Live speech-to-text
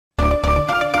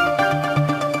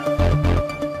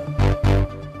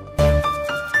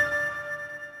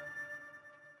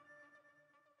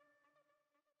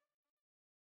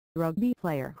rugby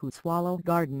player who swallowed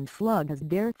garden slug has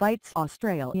dare fights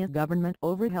Australian government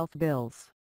over health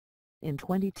bills. In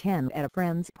 2010 at a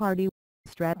friend's party,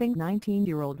 strapping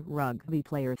 19-year-old rugby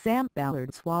player Sam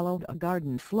Ballard swallowed a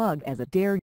garden slug as a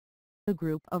dare. A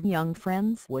group of young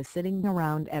friends was sitting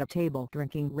around at a table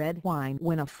drinking red wine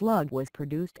when a slug was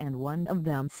produced and one of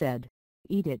them said,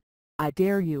 "Eat it, I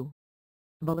dare you."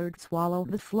 Ballard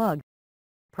swallowed the slug.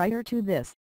 Prior to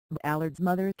this, Ballard's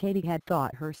mother Katie had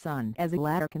thought her son as a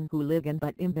larrikin hooligan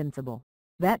but invincible,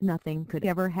 that nothing could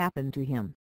ever happen to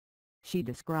him. She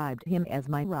described him as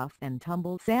my rough and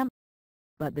tumble Sam.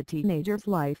 But the teenager's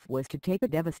life was to take a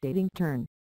devastating turn.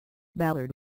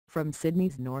 Ballard, from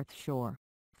Sydney's North Shore,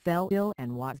 fell ill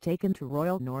and was taken to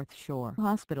Royal North Shore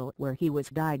Hospital where he was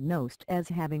diagnosed as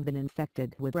having been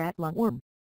infected with rat lungworm.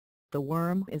 The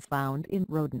worm is found in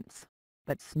rodents,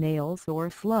 but snails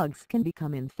or slugs can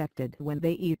become infected when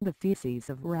they eat the feces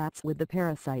of rats with the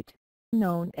parasite,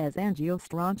 known as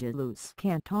Angiostrongylosis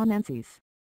cantonensis.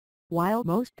 While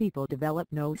most people develop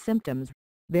no symptoms,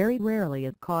 very rarely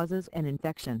it causes an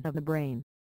infection of the brain.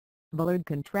 Ballard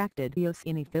contracted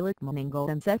eosinophilic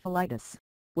meningoencephalitis,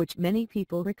 which many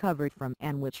people recovered from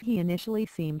and which he initially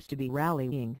seemed to be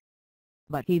rallying.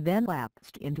 But he then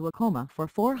lapsed into a coma for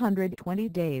 420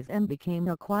 days and became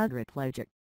a quadriplegic.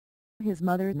 His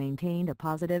mother maintained a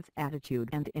positive attitude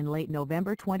and in late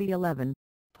November 2011,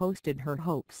 posted her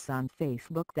hopes on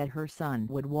Facebook that her son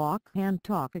would walk and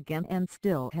talk again and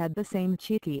still had the same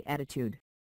cheeky attitude.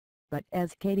 But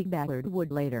as Katie Ballard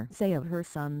would later say of her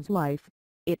son's life,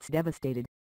 "It's devastated,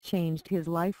 changed his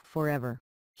life forever,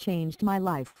 changed my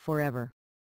life forever.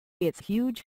 It's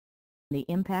huge. The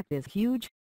impact is huge."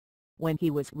 When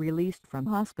he was released from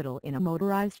hospital in a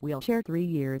motorized wheelchair 3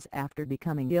 years after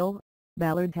becoming ill,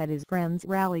 Ballard had his friends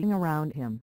rallying around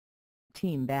him.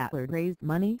 Team Ballard raised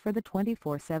money for the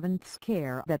 24/7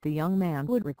 care that the young man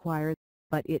would require,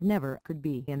 but it never could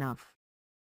be enough.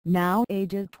 Now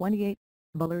aged 28,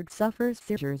 Ballard suffers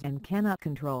seizures and cannot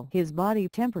control his body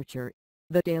temperature,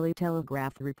 the Daily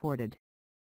Telegraph reported.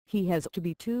 He has to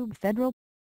be tubed federal.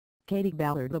 Katie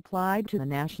Ballard applied to the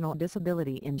National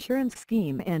Disability Insurance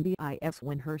Scheme NDIS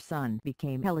when her son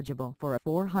became eligible for a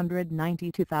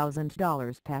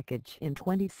 $492,000 package in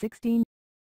 2016.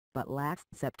 But last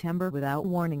September without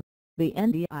warning, the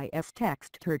NDIS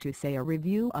texted her to say a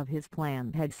review of his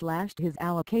plan had slashed his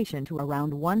allocation to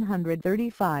around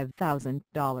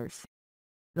 $135,000.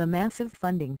 The massive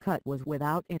funding cut was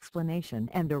without explanation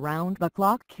and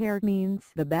around-the-clock care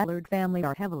means the Ballard family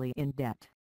are heavily in debt.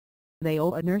 They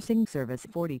owe a nursing service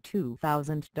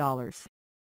 $42,000.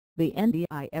 The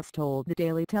NDIS told the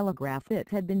Daily Telegraph it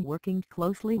had been working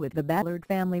closely with the Ballard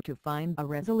family to find a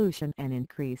resolution and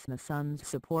increase the son's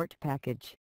support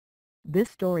package. This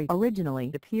story originally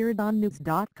appeared on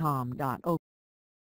news.com.au.